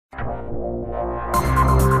Hey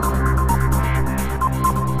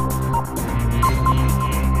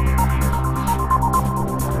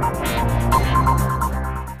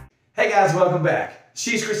guys, welcome back.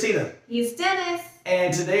 She's Christina. He's Dennis.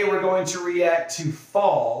 And today we're going to react to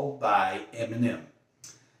Fall by Eminem.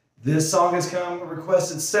 This song has come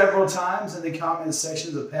requested several times in the comment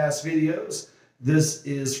sections of past videos. This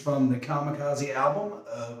is from the Kamikaze album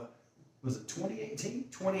of, was it 2018?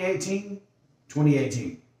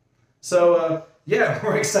 2018. So yeah,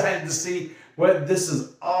 we're excited to see what this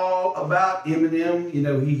is all about. Eminem, you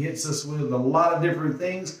know, he hits us with a lot of different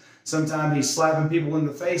things. Sometimes he's slapping people in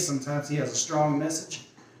the face. Sometimes he has a strong message.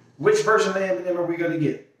 Which version of Eminem are we going to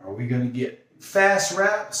get? Are we going to get fast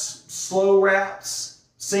raps, slow raps,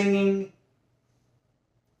 singing?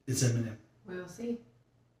 It's Eminem. We'll see.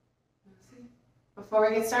 Before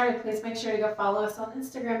we get started, please make sure to go follow us on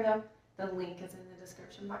Instagram, though. The link is in the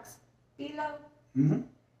description box below. Mm-hmm.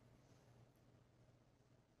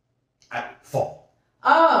 Fall.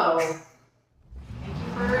 Oh. Thank you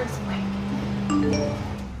for explaining.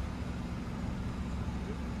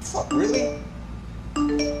 Fuck, really?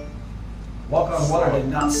 Walk on Water did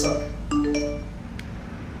not suck.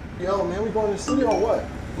 Yo, man, we going to the studio or what?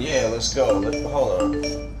 Yeah, let's go. Hold on.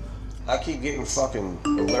 I keep getting fucking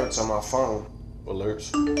alerts on my phone.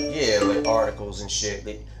 Alerts? Yeah, like articles and shit.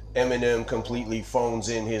 Eminem completely phones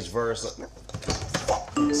in his verse. Like,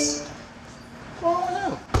 fuck this. What's wrong with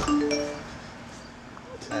him?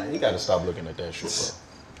 Man, you gotta stop looking at that shit,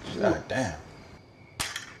 bro. God damn.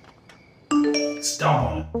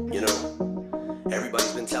 Stomp on it. You know,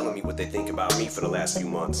 everybody's been telling me what they think about me for the last few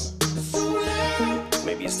months.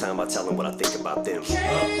 Maybe it's time I tell them what I think about them.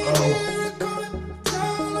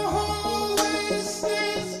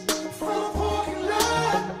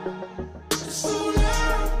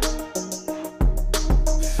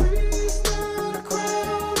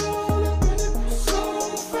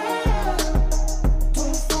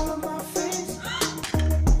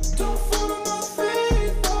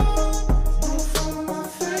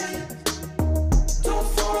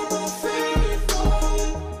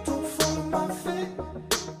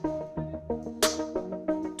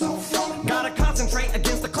 Gotta concentrate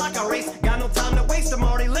against the clock I race. Got no time to waste, I'm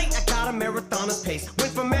already late. I got a marathoner's pace.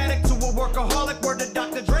 Went from addict to a workaholic. Word to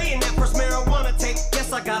Dr. Dre and that first marijuana tape.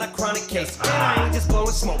 Guess I got a chronic case. And I ain't just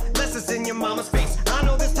blowing smoke, less it's in your mama's face. I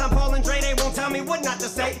know this time Paul and Dre, they won't tell me what not to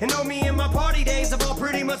say. And know me and my party days have all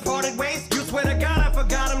pretty much parted ways. You swear to God I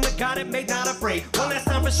forgot him, the God it made not afraid. One last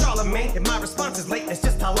time for Charlemagne. If my response is late, it's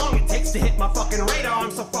just how long it takes to hit my fucking radar.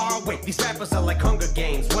 I'm so far away. These rappers are like Hunger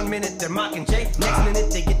Games. 1 minute they're mocking Jay, next minute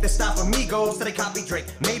they get the stop amigos, so they copy Drake.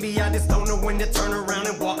 Maybe I just don't know when to turn around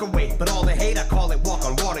and walk away. But all the hate, I call it walk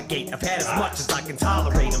on Watergate. I've had as much as I can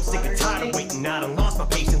tolerate. I'm sick and tired of waiting. I done lost my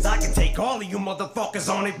patience. I can take all of you motherfuckers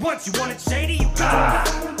on it once. You want it shady? You got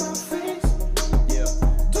it.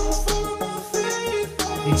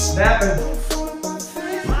 He's snapping.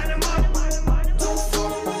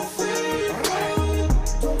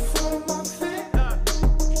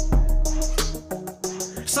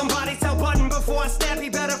 Somebody tell Button before I snap, he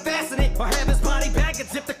better fasten it or have his body bag and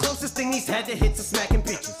zip. The closest thing he's had to hits is smacking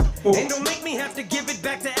bitches. And don't make me have to give it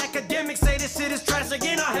back to academics. Say this shit is trash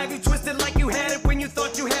again. I'll have you twisted like you had it when you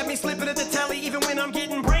thought you had me. Slipping at the telly, even when I'm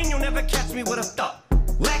getting brain, you'll never catch me with a thought.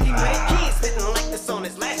 Lacking weight, he ain't spitting like this on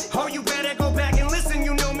his latch. Oh, you better go back and listen,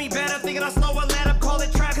 you know me better. Thinking I slow a let up, call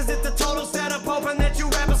it trap, cause it's a total setup. Hoping that you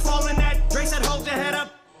rappers falling that. Dre said hold your head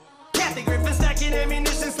up. Kathy Griffin stacking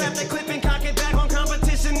ammunition, slap the clip and cock it back on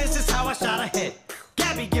competition. This is how I shot ahead.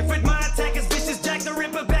 Gabby Gifford, my attack is vicious. Jack the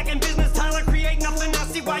Ripper back in business. Tyler create nothing. I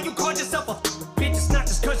see why you called yourself a bitch. It's not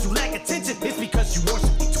just cause you lack attention, it's because you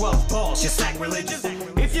worship the 12 balls. You're sacrilegious.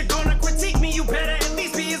 If you're gonna critique me, you better at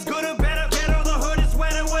least be as good or better. Ghetto, the hood is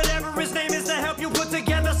wetter, whatever his name is, to help you put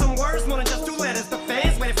together some words. More than just 2 letters. The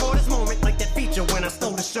fans waited for this moment, like that feature when I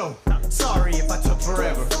stole the show. Sorry if I took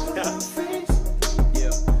forever.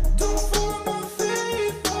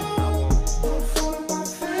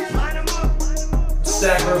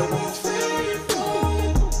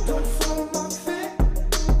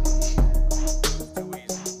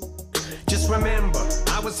 Just remember,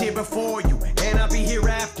 I was here before you, and I'll be here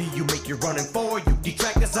after you. Make you running for you.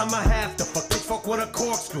 Detractors, I'ma have to fuck pitchfork with a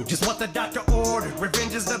corkscrew. Just what the doctor ordered.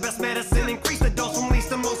 Revenge is the best medicine. Increase the dose from least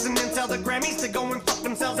to most, and then tell the Grammys to go and fuck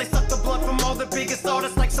themselves. They suck the blood from all the biggest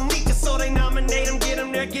artists like some leeches, so they nominate them, get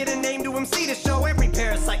them there, get a name to MC to show. Every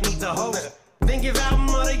parasite needs a host. Then give album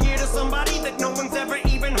of the year to somebody that no one's ever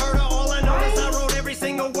even heard of. All I know is I wrote every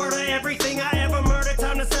single word of everything I ever murdered.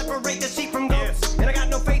 Time to separate the sheep from goats. And I got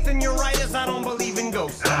no faith in your writers, I don't believe in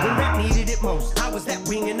ghosts. When rap needed it most, I was that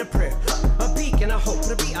wing in the prayer. A beacon, a hope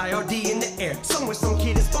to be IRD in the air. Somewhere some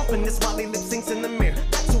kid is bumping this while he lip syncs in the mirror.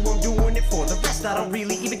 That's who I'm doing it for. The rest I don't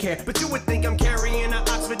really even care. But you would think I'm carrying an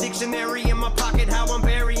Oxford dictionary in my pocket. How I'm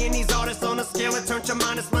burying these artists on a scale that turns your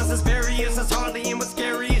minus minus as various as hardly. And what's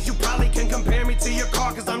scary is you probably can compare me to your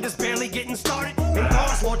car, cause I'm just barely getting started. And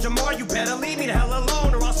pause, Lord Jamar, you better leave me the hell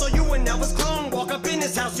alone, or I'll show you an Elvis clone. Walk up in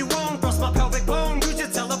this house you own, thrust my pelvic bone, use your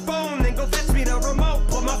telephone, then go fetch me the remote.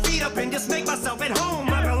 Put my feet up and just make myself at home.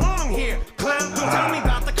 I belong here. Clown, don't tell me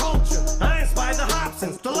about the culture. I inspire the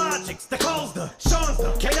Hobsons, the Logics, the Coles, the Sean's,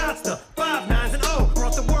 the K-Dots, the 5 9s and O.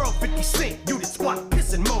 Brought the world 50 Cent. You did squat,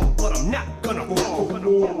 piss and moan, but I'm not gonna roll.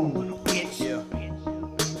 Bitch, yeah.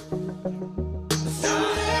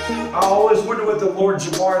 I always wondered what the Lord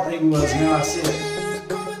Jamar thing was. Now I see it.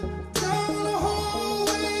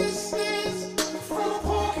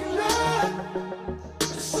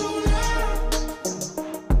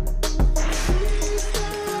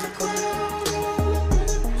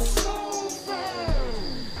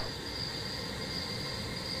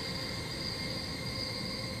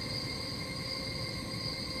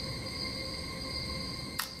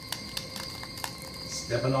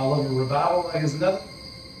 Stepping all over Revival like it's nothing.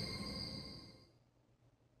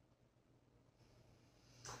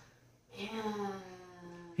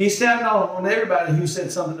 He stepped on everybody who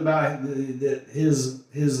said something about that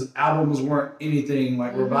his albums weren't anything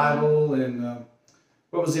like Revival and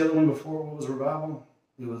what was the other one before? What was Revival?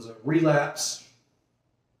 It was a Relapse.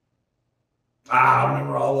 I don't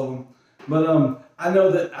remember all of them, but I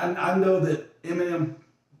know that Eminem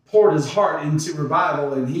poured his heart into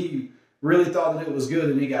Revival, and he really thought that it was good,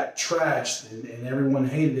 and he got trashed, and everyone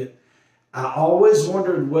hated it. I always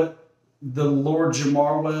wondered what the Lord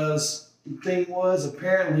Jamar thing was.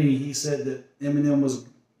 Apparently, he said that Eminem was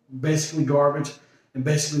basically garbage, and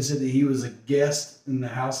basically said that he was a guest in the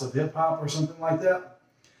House of Hip Hop or something like that.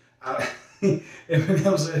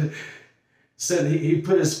 Eminem said he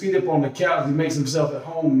put his feet up on the couch, he makes himself at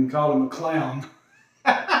home, and called him a clown.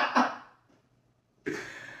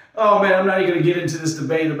 Oh man, I'm not even going to get into this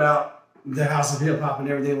debate about the House of Hip Hop and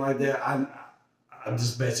everything like that. I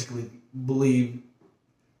just basically believe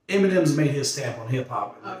Eminem's made his stamp on hip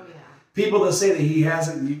hop. Oh yeah. People that say that he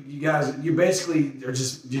hasn't, you guys, you basically you're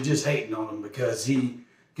just hating on him because he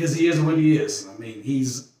is what he is. I mean,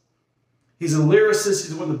 he's a lyricist.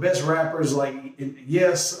 He's one of the best rappers. Like,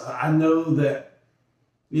 yes, I know that,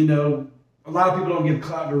 you know, a lot of people don't give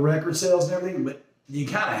clout to record sales and everything, but you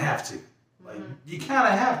kind of have to. Like, you kind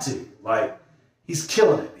of have to. Like, he's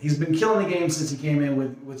killing it. He's been killing the game since he came in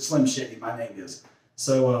with Slim Shady, My Name Is.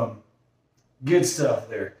 So, good stuff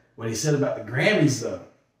there. What he said about the Grammys, though.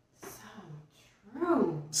 So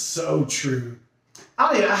true. So true.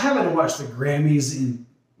 I haven't watched the Grammys in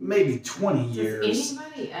maybe 20 years. Does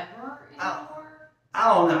anybody ever anymore?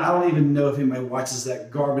 I don't know. I don't even know if anybody watches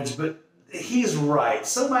that garbage, but he's right.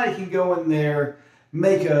 Somebody can go in there,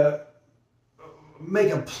 make a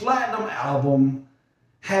platinum album,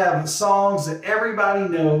 have songs that everybody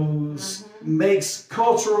knows, makes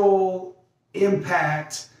cultural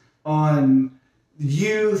impact on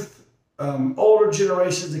youth, older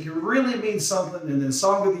generations that can really mean something, and then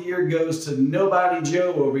Song of the Year goes to Nobody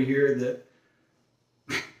Joe over here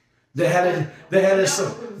that had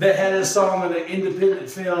a song in an independent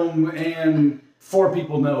film and 4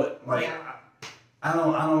 people know it. Like, I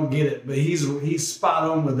don't get it, but he's spot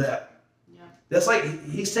on with that. That's like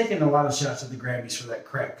he's taking a lot of shots at the Grammys for that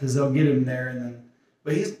crap because they'll get him there and then,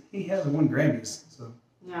 but he hasn't won Grammys, so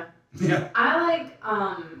yeah. I like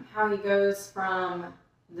how he goes from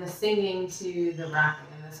the singing to the rapping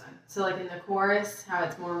in this one. So like in the chorus, how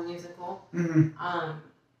it's more musical. I don't know.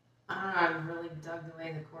 I really dug the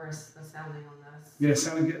way the chorus was sounding on this. Yeah,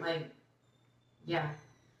 sounded good. Like, yeah,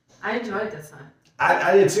 I enjoyed this one.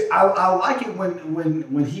 I did too. I like it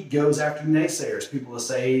when he goes after naysayers. People will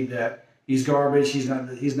say that he's garbage. He's not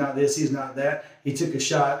this. He's not that. He took a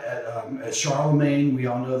shot at Charlemagne. We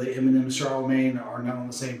all know that Eminem and Charlemagne are not on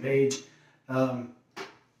the same page.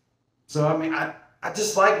 So I mean, I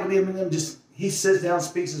just like when Eminem he sits down,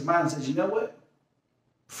 speaks his mind, and says, you know what?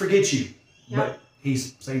 Forget you. Yeah. But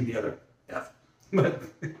he's saying the other F. But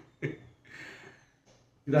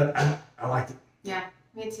I liked it. Yeah,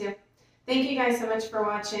 me too. Thank you guys so much for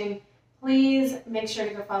watching. Please make sure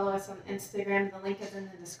to go follow us on Instagram. The link is in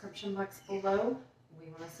the description box below.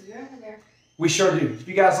 We want to see you over there. We sure do. If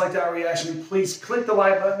you guys liked our reaction, please click the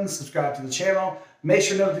like button, subscribe to the channel, make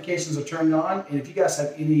sure notifications are turned on, and if you guys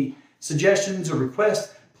have any suggestions or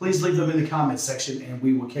requests, please leave them in the comments section, and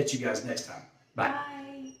we will catch you guys next time. Bye. Bye.